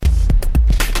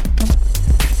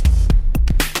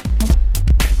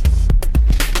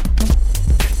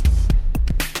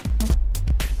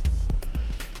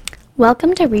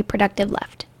Welcome to Reproductive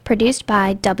Left, produced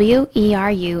by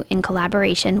WERU in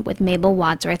collaboration with Mabel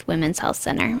Wadsworth Women's Health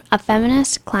Center, a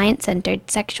feminist,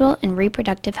 client-centered sexual and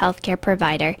reproductive health care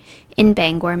provider in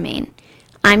Bangor, Maine.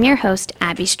 I'm your host,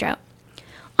 Abby Strout.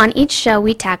 On each show,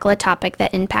 we tackle a topic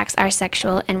that impacts our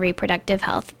sexual and reproductive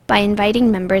health by inviting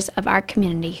members of our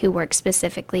community who work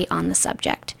specifically on the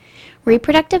subject.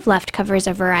 Reproductive Left covers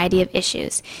a variety of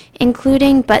issues,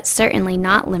 including, but certainly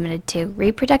not limited to,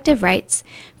 reproductive rights,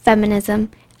 feminism,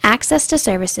 access to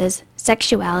services,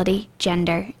 sexuality,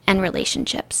 gender, and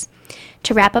relationships.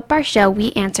 To wrap up our show,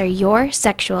 we answer your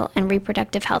sexual and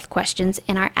reproductive health questions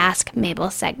in our Ask Mabel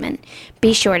segment.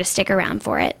 Be sure to stick around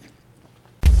for it.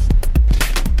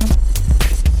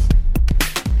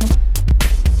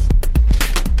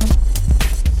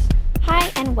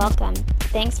 Hi, and welcome.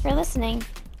 Thanks for listening.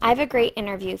 I have a great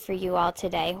interview for you all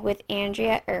today with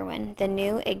Andrea Irwin, the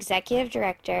new Executive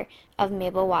Director of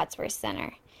Mabel Wadsworth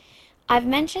Center. I've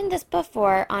mentioned this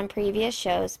before on previous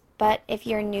shows, but if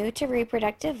you're new to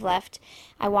Reproductive Left,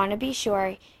 I want to be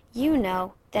sure you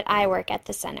know that I work at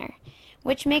the center,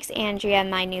 which makes Andrea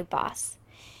my new boss.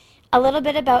 A little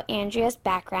bit about Andrea's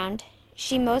background.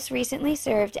 She most recently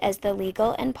served as the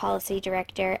Legal and Policy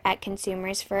Director at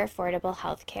Consumers for Affordable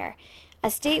Health Care, a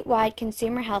statewide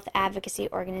consumer health advocacy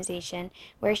organization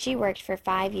where she worked for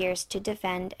 5 years to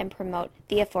defend and promote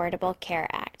the Affordable Care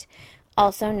Act,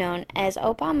 also known as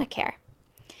Obamacare.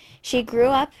 She grew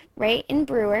up right in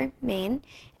Brewer, Maine,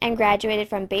 and graduated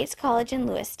from Bates College in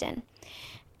Lewiston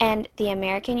and the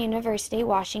American University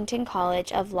Washington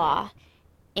College of Law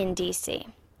in D.C.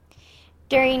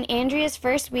 During Andrea's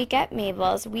first week at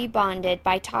Mabel's, we bonded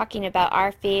by talking about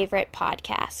our favorite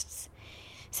podcasts.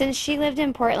 Since she lived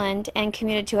in Portland and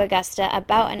commuted to Augusta,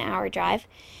 about an hour drive,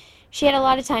 she had a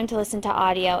lot of time to listen to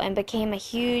audio and became a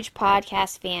huge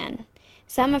podcast fan.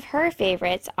 Some of her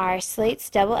favorites are Slate's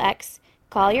Double X,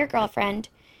 Call Your Girlfriend,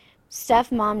 Stuff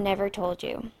Mom Never Told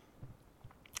You.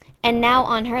 And now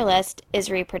on her list is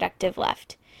Reproductive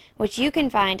Left, which you can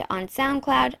find on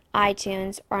SoundCloud,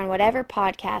 iTunes, or on whatever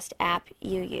podcast app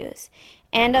you use.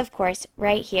 And of course,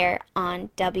 right here on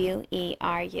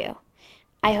WERU.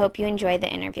 I hope you enjoy the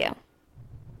interview.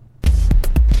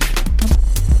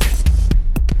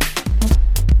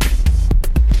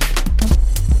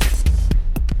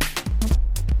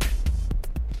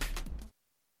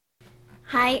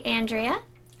 Hi, Andrea.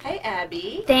 Hi,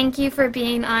 Abby. Thank you for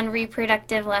being on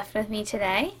Reproductive Left with me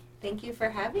today. Thank you for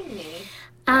having me.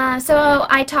 So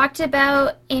I talked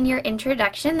about in your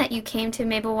introduction that you came to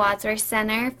Mabel Wadsworth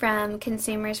Center from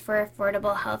Consumers for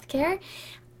Affordable Health Care.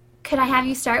 Could I have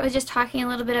you start with just talking a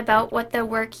little bit about what the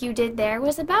work you did there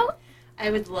was about? I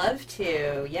would love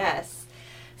to, yes.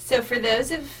 So for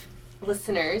those of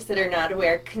listeners that are not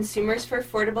aware, Consumers for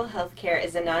Affordable Healthcare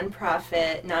is a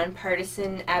nonprofit,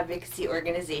 nonpartisan advocacy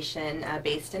organization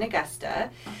based in Augusta.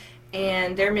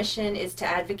 And their mission is to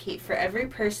advocate for every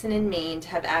person in Maine to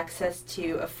have access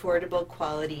to affordable,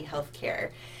 quality health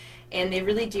care. And they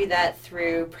really do that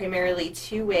through primarily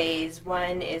two ways.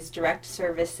 One is direct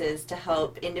services to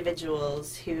help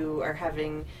individuals who are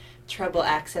having trouble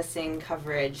accessing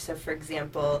coverage. So for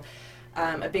example,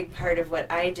 a big part of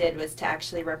what I did was to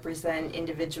actually represent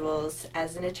individuals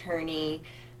as an attorney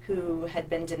who had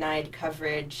been denied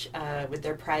coverage with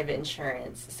their private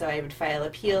insurance. So I would file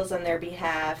appeals on their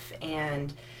behalf,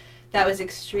 and that was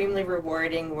extremely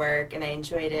rewarding work, and I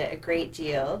enjoyed it a great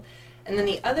deal. And then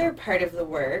the other part of the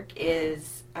work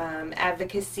is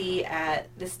advocacy at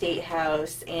the State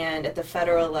House and at the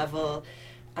federal level,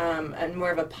 and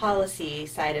more of a policy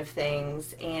side of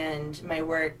things. And my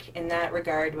work in that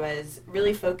regard was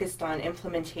really focused on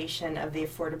implementation of the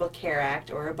Affordable Care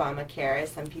Act, or Obamacare,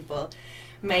 as some people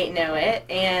might know it.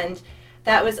 And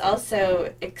that was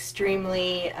also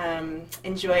extremely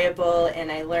enjoyable,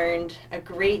 and I learned a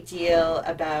great deal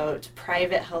about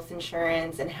private health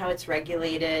insurance and how it's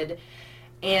regulated,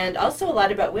 and also a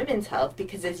lot about women's health,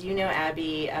 because as you know,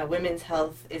 Abby, women's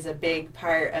health is a big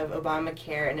part of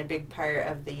Obamacare and a big part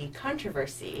of the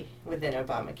controversy within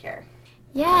Obamacare.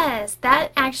 Yes,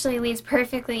 that actually leads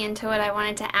perfectly into what I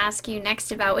wanted to ask you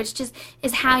next about, which just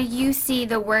is how you see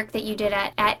the work that you did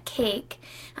at CAKE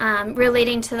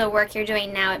relating to the work you're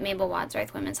doing now at Mabel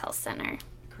Wadsworth Women's Health Center.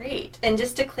 Great. And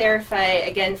just to clarify,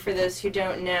 again, for those who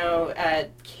don't know,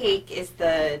 CAKE is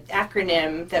the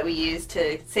acronym that we use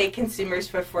to say Consumers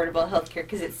for Affordable Healthcare,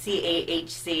 because it's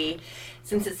CAHC.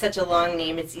 Since it's such a long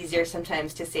name, it's easier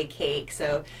sometimes to say CAKE.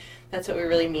 So that's what we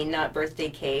really mean, not birthday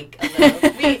cake. Although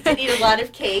we did eat a lot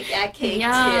of cake at CAKE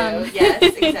Yum. too.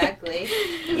 Yes, exactly.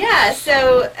 Yeah,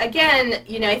 so again,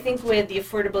 I think with the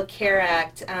Affordable Care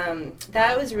Act,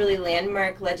 that was really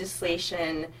landmark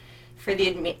legislation for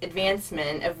the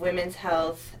advancement of women's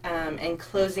health and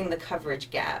closing the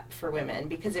coverage gap for women,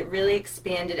 because it really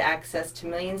expanded access to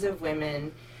millions of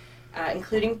women,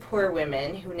 including poor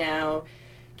women who now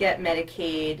get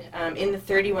Medicaid in the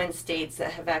 31 states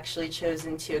that have actually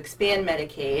chosen to expand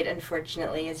Medicaid.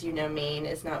 Unfortunately, as you know, Maine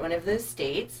is not one of those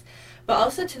states. But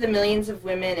also to the millions of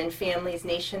women and families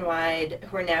nationwide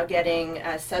who are now getting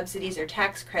subsidies or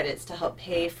tax credits to help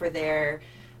pay for their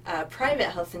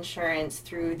private health insurance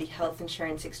through the health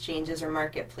insurance exchanges or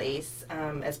marketplace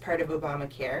as part of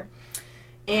Obamacare.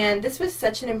 And this was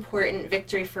such an important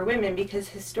victory for women because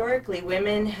historically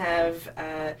women have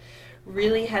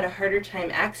really had a harder time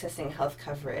accessing health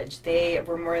coverage. They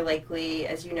were more likely,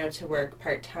 as you know, to work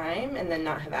part-time and then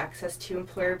not have access to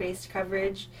employer-based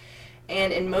coverage.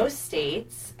 And in most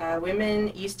states,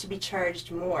 women used to be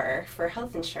charged more for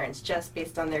health insurance just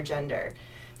based on their gender.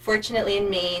 Fortunately, in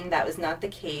Maine, that was not the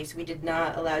case. We did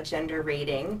not allow gender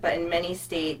rating, but in many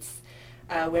states,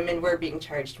 women were being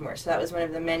charged more. So that was one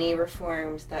of the many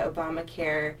reforms that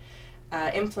Obamacare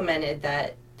implemented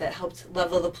that helped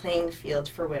level the playing field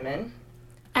for women.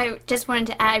 I just wanted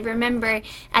to add, I remember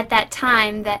at that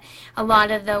time that a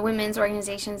lot of the women's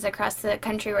organizations across the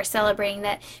country were celebrating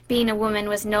that being a woman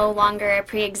was no longer a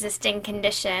pre-existing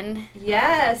condition.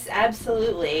 Yes,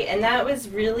 absolutely. And that was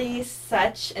really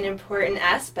such an important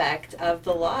aspect of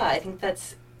the law. I think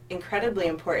that's incredibly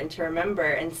important to remember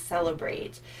and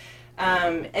celebrate.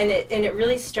 And it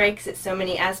really strikes at so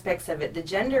many aspects of it, the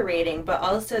gender rating, but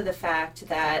also the fact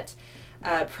that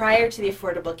prior to the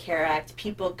Affordable Care Act,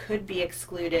 people could be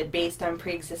excluded based on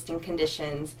pre-existing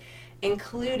conditions,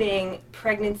 including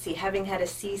pregnancy, having had a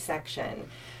C-section,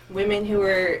 women who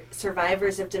were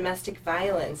survivors of domestic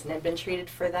violence and had been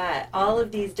treated for that, all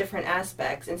of these different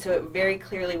aspects. And so it very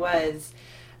clearly was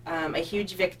a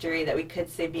huge victory that we could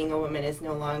say being a woman is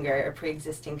no longer a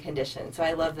pre-existing condition. So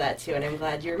I love that too, and I'm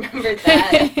glad you remembered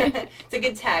that. It's a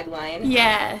good tagline.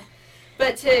 Yeah.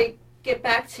 But to get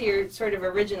back to your sort of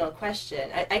original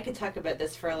question, I could talk about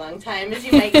this for a long time, as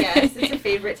you might guess. It's a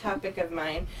favorite topic of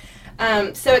mine.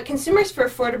 So at Consumers for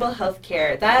Affordable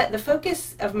Healthcare, the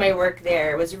focus of my work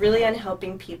there was really on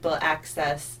helping people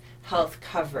access health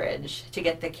coverage to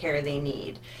get the care they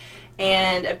need.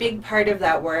 And a big part of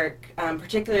that work,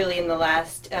 particularly in the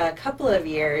last couple of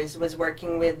years, was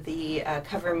working with the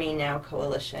Cover Maine Now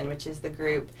Coalition, which is the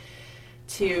group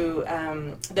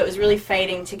that was really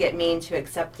fighting to get Maine to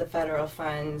accept the federal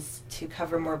funds to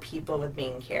cover more people with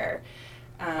MaineCare.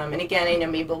 And again, I know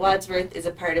Mabel Wadsworth is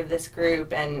a part of this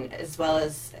group, and as well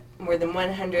as more than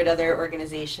 100 other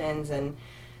organizations and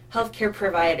healthcare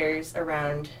providers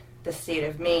around the state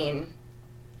of Maine.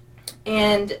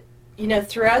 And you know,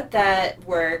 throughout that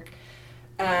work,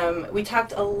 we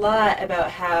talked a lot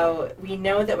about how we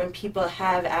know that when people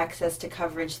have access to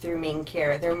coverage through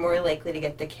MaineCare, they're more likely to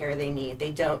get the care they need.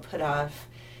 They don't put off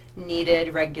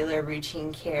needed, regular,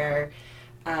 routine care.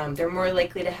 They're more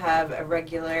likely to have a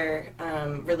regular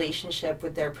relationship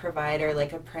with their provider,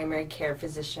 like a primary care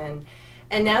physician.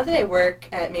 And now that I work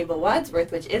at Mabel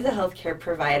Wadsworth, which is a healthcare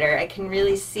provider, I can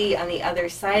really see on the other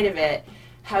side of it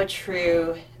how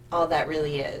true all that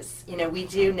really is. You know, we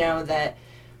do know that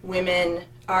women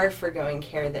are forgoing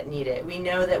care that need it. We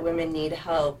know that women need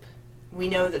help. We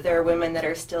know that there are women that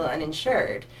are still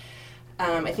uninsured.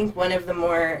 I think one of the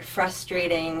more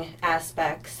frustrating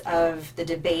aspects of the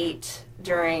debate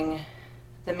during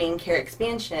the MaineCare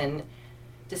expansion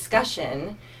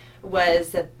discussion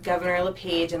was that Governor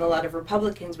LePage and a lot of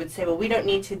Republicans would say, well, we don't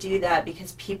need to do that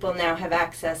because people now have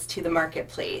access to the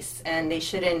marketplace and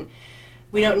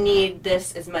we don't need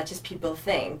this as much as people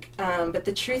think. But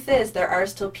the truth is there are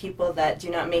still people that do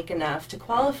not make enough to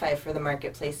qualify for the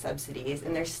marketplace subsidies,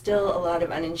 and there's still a lot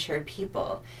of uninsured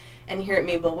people. And here at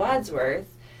Mabel Wadsworth,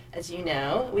 as you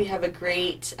know, we have a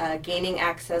great gaining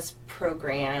access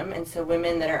program, and so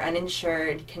women that are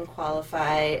uninsured can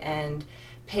qualify and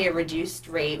pay a reduced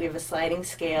rate. We have a sliding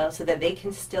scale so that they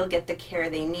can still get the care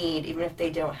they need even if they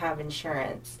don't have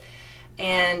insurance.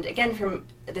 And again, from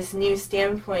this new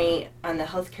standpoint on the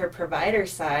healthcare provider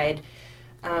side,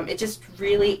 it just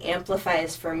really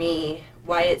amplifies for me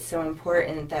why it's so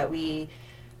important that we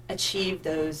achieve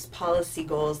those policy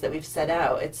goals that we've set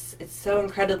out. It's so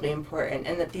incredibly important,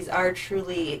 and that these are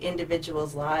truly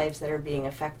individuals' lives that are being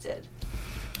affected.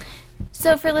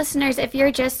 So for listeners, if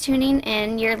you're just tuning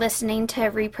in, you're listening to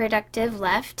Reproductive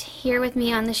Left. Here with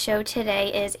me on the show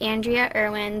today is Andrea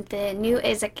Irwin, the new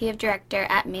Executive Director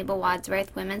at Mabel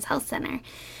Wadsworth Women's Health Center.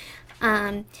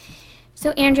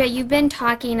 So Andrea, you've been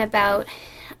talking about,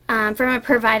 from a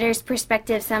provider's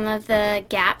perspective, some of the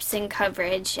gaps in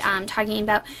coverage, talking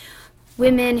about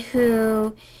women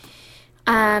who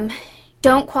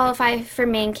don't qualify for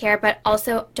main care but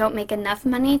also don't make enough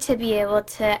money to be able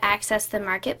to access the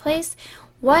marketplace.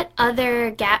 What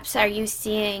other gaps are you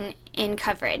seeing in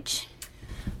coverage?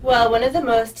 Well, one of the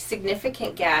most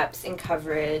significant gaps in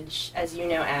coverage, as you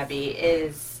know, Abby,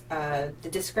 is the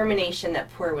discrimination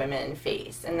that poor women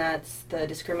face, and that's the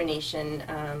discrimination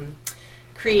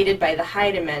created by the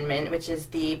Hyde Amendment, which is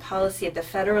the policy at the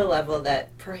federal level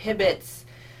that prohibits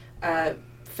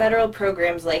federal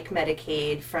programs like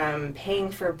Medicaid from paying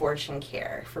for abortion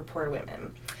care for poor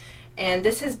women. And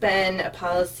this has been a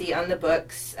policy on the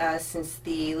books since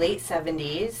the late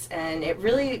 70s, and it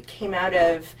really came out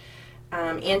of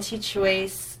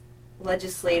anti-choice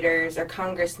legislators or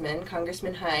Congressman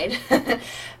Hyde,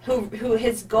 who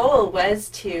his goal was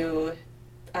to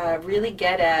really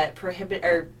get at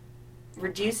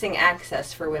reducing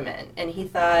access for women, and he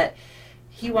thought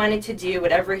he wanted to do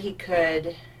whatever he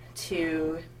could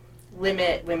to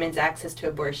limit women's access to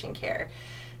abortion care.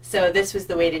 So this was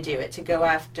the way to do it, to go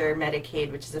after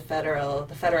Medicaid, which is the federal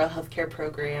health care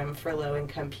program for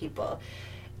low-income people.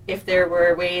 If there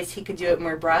were ways he could do it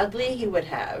more broadly, he would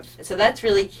have. So that's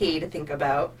really key to think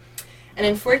about. And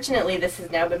unfortunately, this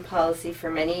has now been policy for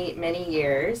many, many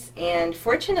years. And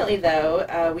fortunately,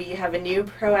 though, we have a new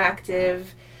proactive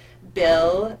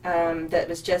bill that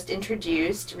was just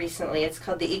introduced recently. It's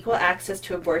called the Equal Access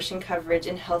to Abortion Coverage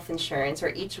and Health Insurance, or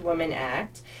Each Woman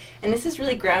Act. And this is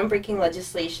really groundbreaking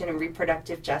legislation in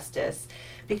reproductive justice,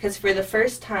 because for the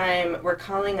first time we're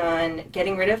calling on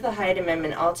getting rid of the Hyde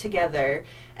Amendment altogether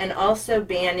and also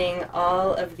banning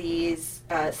all of these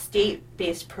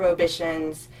state-based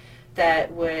prohibitions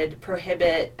that would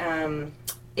prohibit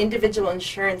individual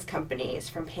insurance companies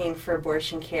from paying for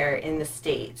abortion care in the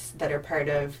states that are part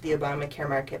of the Obamacare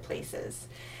marketplaces.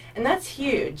 And that's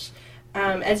huge.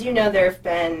 As you know, there have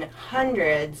been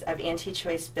hundreds of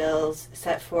anti-choice bills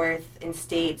set forth in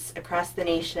states across the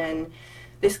nation.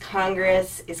 This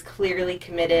Congress is clearly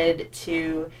committed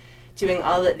to doing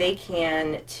all that they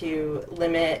can to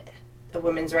limit a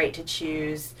woman's right to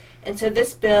choose. And so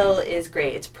this bill is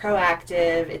great. It's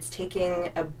proactive. It's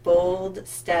taking a bold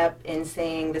step in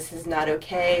saying this is not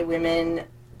okay. Women,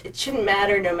 it shouldn't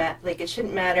matter it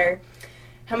shouldn't matter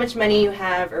how much money you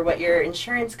have or what your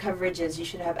insurance coverage is. You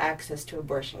should have access to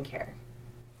abortion care.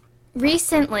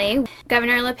 Recently,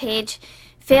 Governor LePage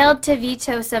failed to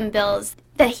veto some bills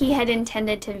that he had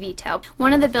intended to veto.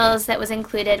 One of the bills that was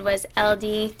included was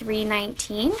LD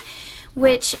 319,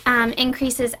 which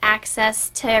increases access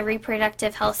to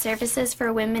reproductive health services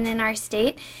for women in our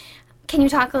state. Can you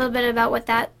talk a little bit about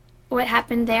what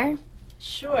happened there?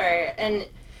 Sure. And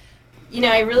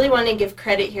I really want to give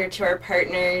credit here to our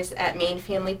partners at Maine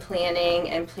Family Planning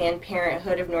and Planned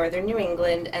Parenthood of Northern New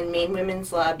England and Maine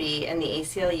Women's Lobby and the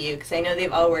ACLU, because I know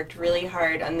they've all worked really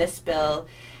hard on this bill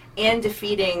and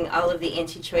defeating all of the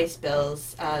anti-choice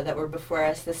bills that were before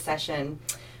us this session.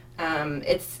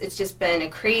 It's just been a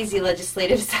crazy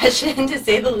legislative session, to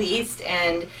say the least,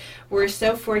 and we're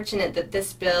so fortunate that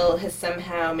this bill has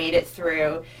somehow made it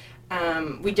through.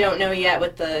 We don't know yet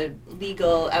what the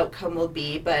legal outcome will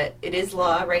be, but it is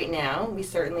law right now. We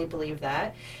certainly believe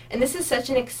that. And this is such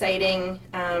an exciting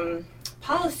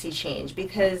policy change,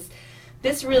 because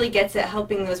this really gets at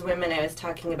helping those women I was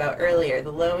talking about earlier,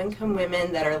 the low-income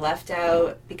women that are left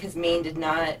out because Maine did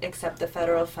not accept the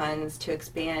federal funds to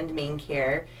expand Maine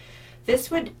Care. This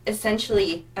would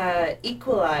essentially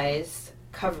equalize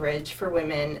coverage for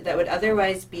women that would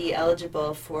otherwise be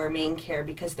eligible for Maine Care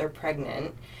because they're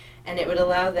pregnant, and it would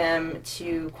allow them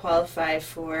to qualify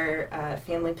for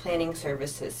family planning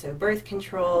services, so birth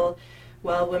control,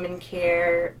 well women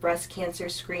care, breast cancer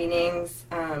screenings,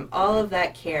 all of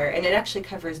that care. And it actually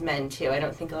covers men too. I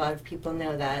don't think a lot of people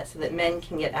know that, so that men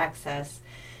can get access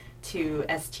to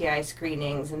STI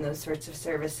screenings and those sorts of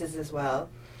services as well.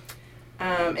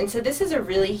 And so this is a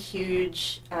really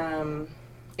huge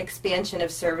expansion of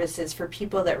services for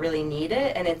people that really need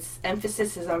it, and its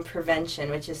emphasis is on prevention,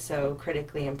 which is so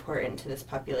critically important to this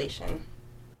population.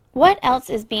 What else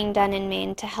is being done in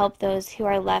Maine to help those who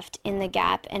are left in the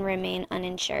gap and remain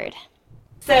uninsured?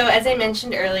 So as I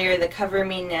mentioned earlier, the Cover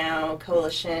Me Now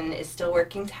Coalition is still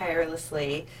working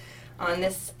tirelessly on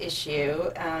this issue,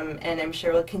 and I'm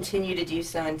sure will continue to do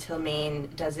so until Maine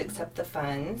does accept the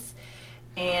funds.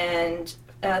 And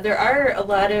there are a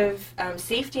lot of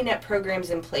safety net programs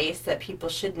in place that people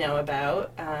should know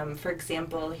about. For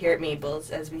example, here at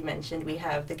Mabel's, as we mentioned, we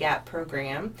have the GAP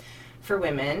program for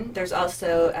women. There's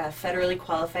also federally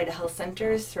qualified health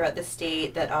centers throughout the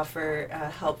state that offer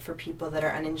help for people that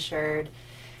are uninsured.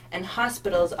 And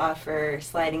hospitals offer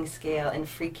sliding scale and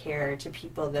free care to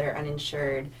people that are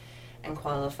uninsured and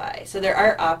qualify. So there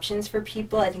are options for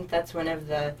people. I think that's one of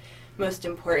the most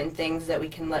important things that we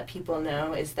can let people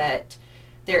know is that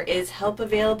there is help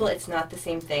available. It's not the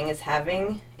same thing as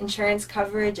having insurance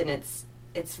coverage, and it's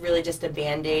really just a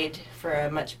Band-Aid for a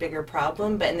much bigger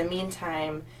problem. But in the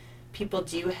meantime, people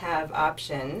do have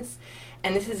options.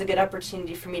 And this is a good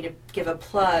opportunity for me to give a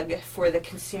plug for the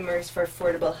Consumers for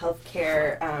Affordable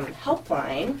Healthcare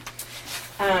helpline.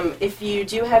 If you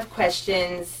do have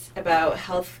questions about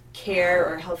health care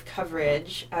or health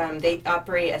coverage, they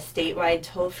operate a statewide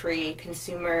toll-free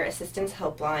consumer assistance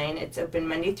helpline. It's open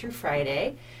Monday through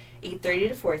Friday, 8:30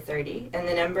 to 4:30, and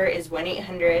the number is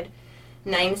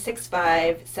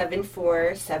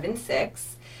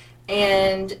 1-800-965-7476.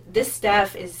 And this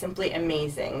staff is simply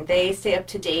amazing. They stay up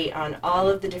to date on all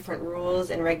of the different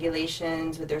rules and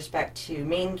regulations with respect to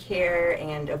MaineCare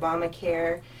and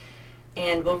Obamacare,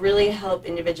 and will really help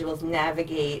individuals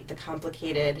navigate the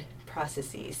complicated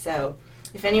processes. So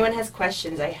if anyone has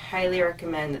questions, I highly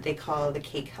recommend that they call the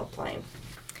CAKE helpline.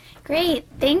 Great.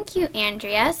 Thank you,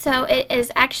 Andrea. So it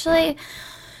is actually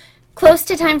close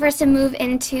to time for us to move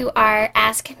into our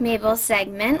Ask Mabel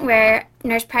segment, where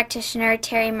nurse practitioner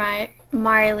Terry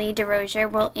Marley DeRozier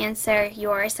will answer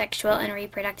your sexual and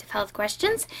reproductive health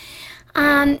questions.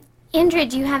 Andrea,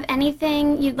 do you have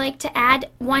anything you'd like to add?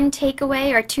 One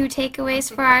takeaway or two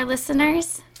takeaways for our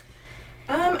listeners?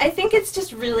 I think it's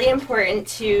just really important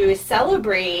to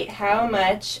celebrate how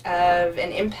much of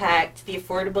an impact the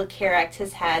Affordable Care Act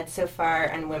has had so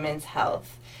far on women's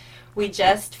health. We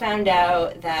just found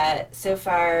out that so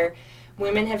far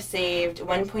women have saved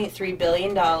 $1.3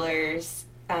 billion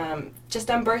just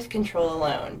on birth control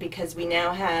alone, because we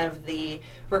now have the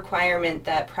requirement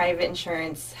that private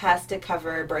insurance has to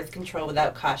cover birth control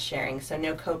without cost sharing, so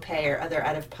no copay or other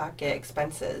out-of-pocket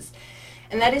expenses.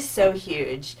 And that is so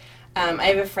huge. I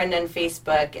have a friend on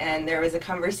Facebook, and there was a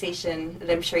conversation that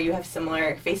I'm sure you have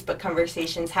similar Facebook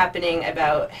conversations happening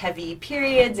about heavy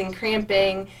periods and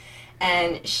cramping.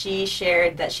 And she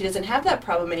shared that she doesn't have that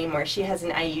problem anymore. She has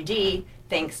an IUD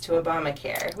thanks to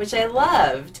Obamacare, which I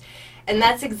loved. And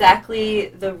that's exactly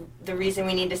the reason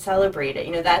we need to celebrate it.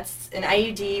 You know, that's an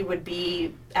IUD would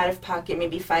be out of pocket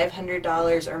maybe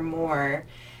 $500 or more.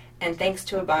 And thanks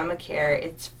to Obamacare,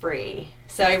 it's free.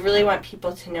 So I really want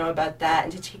people to know about that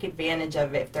and to take advantage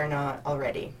of it if they're not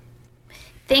already.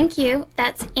 Thank you.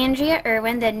 That's Andrea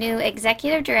Irwin, the new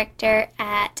Executive Director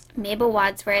at Mabel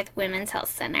Wadsworth Women's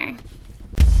Health Center.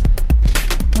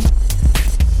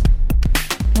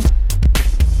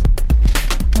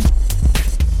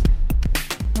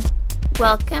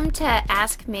 Welcome to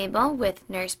Ask Mabel with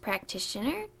nurse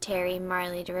practitioner Terry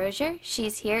Marley DeRozier.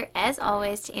 She's here, as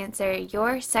always, to answer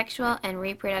your sexual and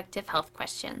reproductive health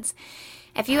questions.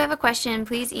 If you have a question,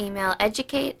 please email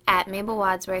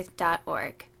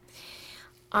educate@mabelwadsworth.org.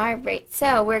 All right,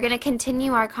 so we're going to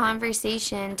continue our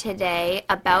conversation today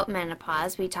about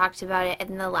menopause. We talked about it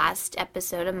in the last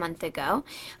episode a month ago,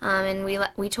 and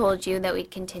we told you that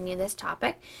we'd continue this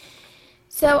topic.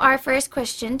 So our first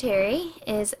question, Terry,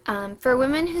 is for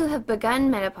women who have begun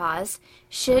menopause,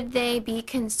 should they be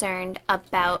concerned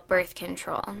about birth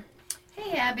control?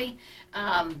 Hey, Abby.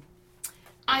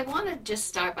 I want to just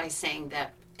start by saying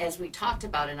that, as we talked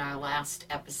about in our last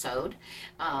episode,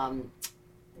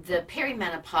 the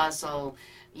perimenopausal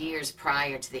years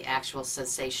prior to the actual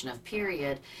cessation of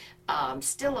period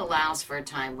still allows for a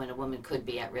time when a woman could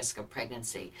be at risk of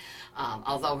pregnancy.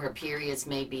 Although her periods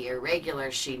may be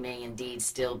irregular, she may indeed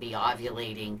still be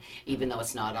ovulating, even though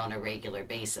it's not on a regular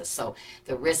basis. So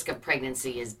the risk of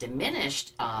pregnancy is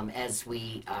diminished as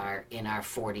we are in our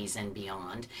 40s and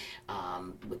beyond,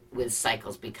 with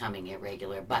cycles becoming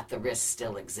irregular, but the risk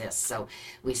still exists. So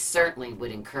we certainly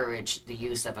would encourage the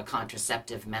use of a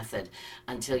contraceptive method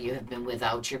until you have been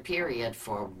without your period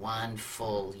for 1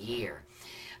 full year.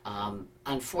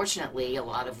 Unfortunately, a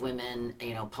lot of women,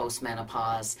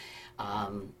 post-menopause,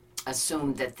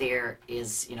 assume that there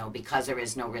is, because there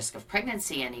is no risk of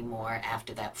pregnancy anymore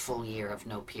after that full year of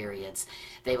no periods,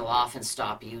 they will often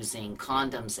stop using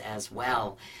condoms as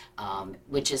well,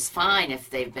 which is fine if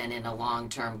they've been in a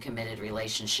long-term committed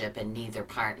relationship and neither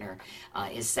partner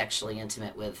is sexually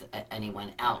intimate with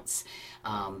anyone else.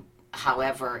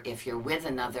 However, if you're with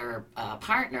another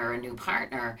partner, a new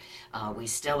partner, we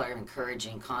still are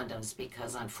encouraging condoms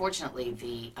because, unfortunately,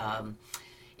 the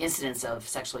incidence of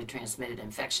sexually transmitted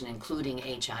infection, including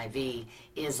HIV,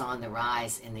 is on the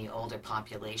rise in the older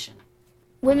population.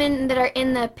 Women that are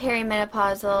in the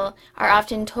perimenopausal are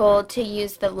often told to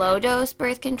use the low-dose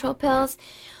birth control pills.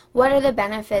 What are the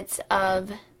benefits of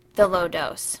the low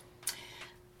dose?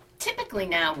 Typically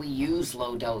now we use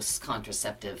low-dose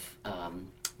contraceptive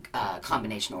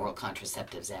combination oral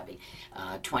contraceptives, Abby.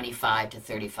 25 to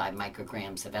 35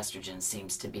 micrograms of estrogen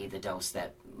seems to be the dose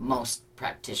that most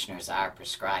practitioners are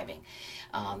prescribing.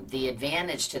 The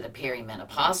advantage to the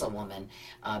perimenopausal woman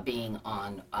being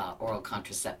on oral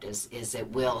contraceptives is it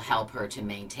will help her to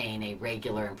maintain a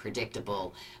regular and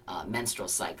predictable menstrual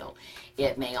cycle.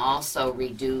 It may also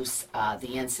reduce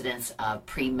the incidence of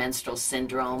premenstrual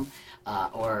syndrome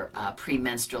or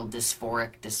premenstrual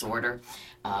dysphoric disorder,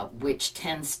 which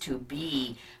tends to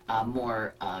be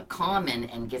more common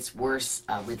and gets worse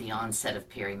with the onset of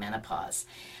perimenopause.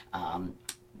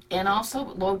 And also,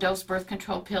 low-dose birth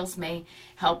control pills may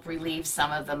help relieve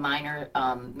some of the minor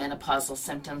menopausal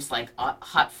symptoms like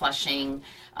hot flushing,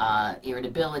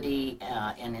 irritability,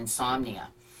 and insomnia.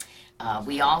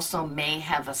 We also may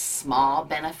have a small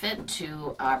benefit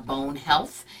to our bone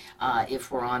health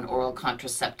if we're on oral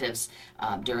contraceptives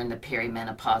during the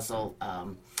perimenopausal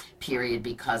period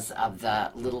because of the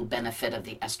little benefit of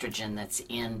the estrogen that's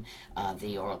in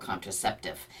the oral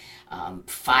contraceptive.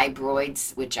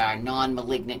 Fibroids, which are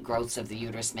non-malignant growths of the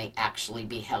uterus, may actually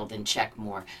be held in check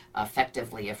more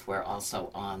effectively if we're also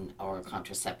on oral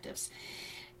contraceptives.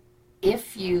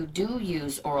 If you do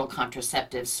use oral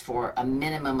contraceptives for a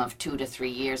minimum of 2 to 3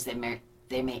 years,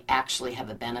 they may actually have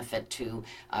a benefit to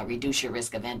reduce your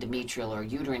risk of endometrial or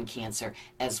uterine cancer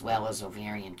as well as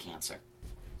ovarian cancer.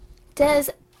 Does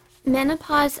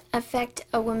menopause affect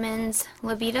a woman's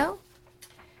libido?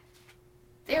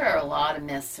 There are a lot of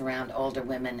myths around older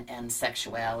women and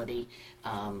sexuality.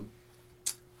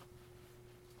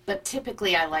 But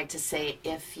typically I like to say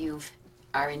if you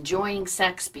are enjoying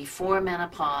sex before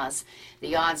menopause,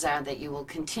 the odds are that you will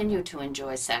continue to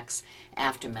enjoy sex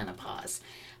after menopause.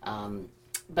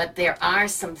 But there are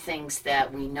some things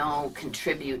that we know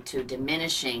contribute to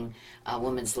diminishing a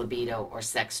woman's libido or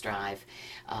sex drive.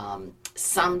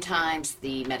 Sometimes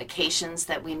the medications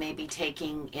that we may be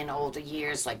taking in older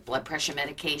years, like blood pressure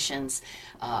medications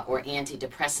or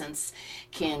antidepressants,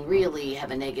 can really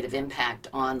have a negative impact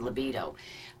on libido.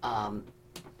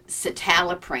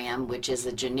 Citalopram, which is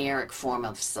a generic form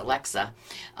of Celexa,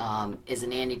 is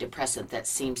an antidepressant that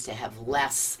seems to have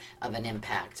less of an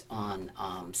impact on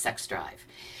sex drive.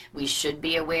 We should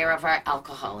be aware of our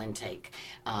alcohol intake.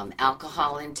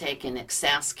 Alcohol intake in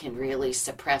excess can really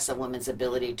suppress a woman's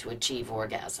ability to achieve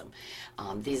orgasm.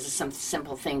 These are some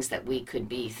simple things that we could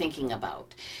be thinking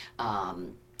about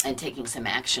and taking some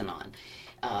action on.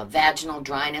 Vaginal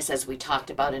dryness, as we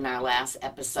talked about in our last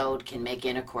episode, can make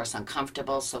intercourse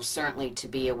uncomfortable. So certainly to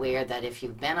be aware that if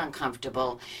you've been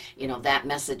uncomfortable, that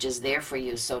message is there for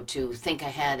you. So to think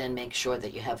ahead and make sure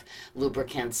that you have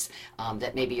lubricants,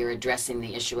 that maybe you're addressing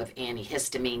the issue of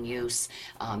antihistamine use,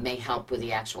 may help with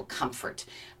the actual comfort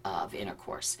of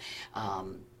intercourse.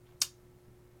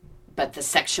 But the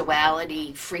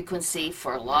sexuality frequency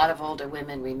for a lot of older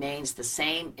women remains the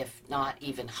same, if not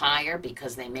even higher,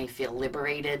 because they may feel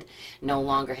liberated, no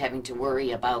longer having to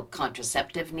worry about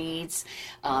contraceptive needs.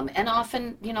 And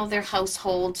often, their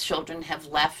household children have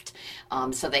left,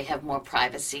 so they have more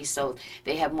privacy, so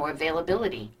they have more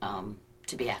availability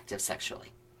to be active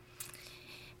sexually.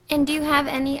 And do you have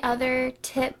any other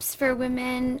tips for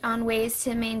women on ways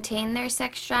to maintain their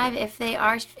sex drive if they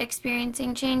are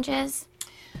experiencing changes?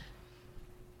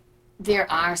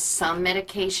 There are some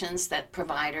medications that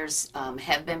providers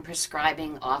have been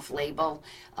prescribing off-label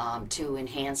to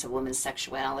enhance a woman's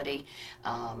sexuality.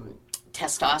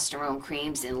 Testosterone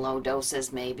creams in low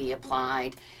doses may be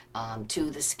applied to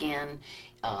the skin.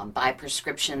 By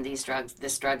prescription, this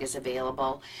drug is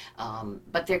available.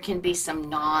 But there can be some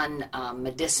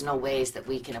non-medicinal ways that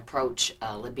we can approach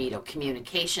libido.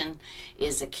 Communication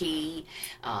is a key.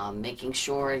 Making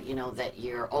sure, that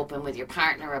you're open with your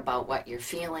partner about what you're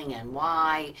feeling and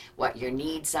why, what your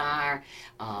needs are.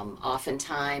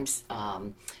 Oftentimes,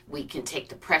 we can take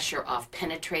the pressure off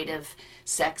penetrative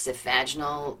sex if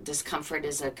vaginal discomfort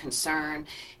is a concern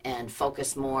and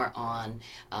focus more on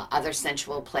other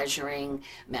sensual pleasuring,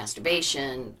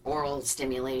 masturbation, oral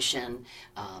stimulation,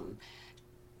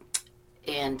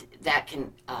 and that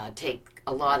can take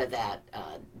a lot of that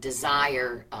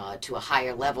desire to a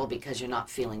higher level because you're not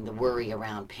feeling the worry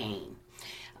around pain.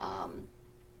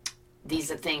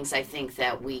 These are things I think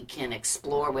that we can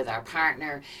explore with our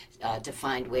partner to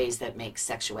find ways that make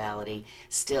sexuality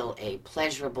still a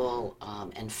pleasurable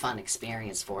and fun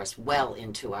experience for us well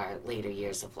into our later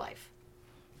years of life.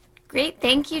 Great.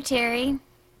 Thank you, Terry.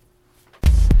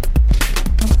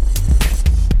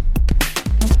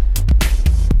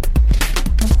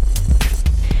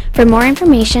 For more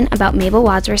information about Mabel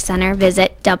Wadsworth Center,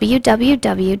 visit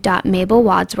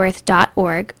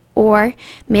www.mabelwadsworth.org or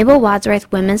Mabel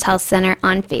Wadsworth Women's Health Center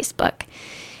on Facebook.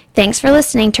 Thanks for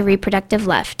listening to Reproductive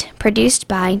Left, produced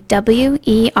by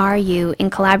WERU in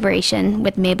collaboration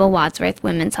with Mabel Wadsworth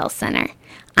Women's Health Center.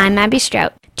 I'm Abby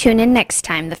Strout. Tune in next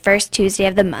time, the first Tuesday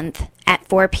of the month at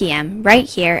 4 p.m. right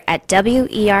here at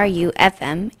WERU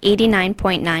FM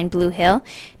 89.9 Blue Hill,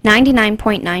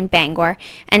 99.9 Bangor,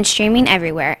 and streaming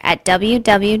everywhere at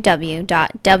www.weru.org.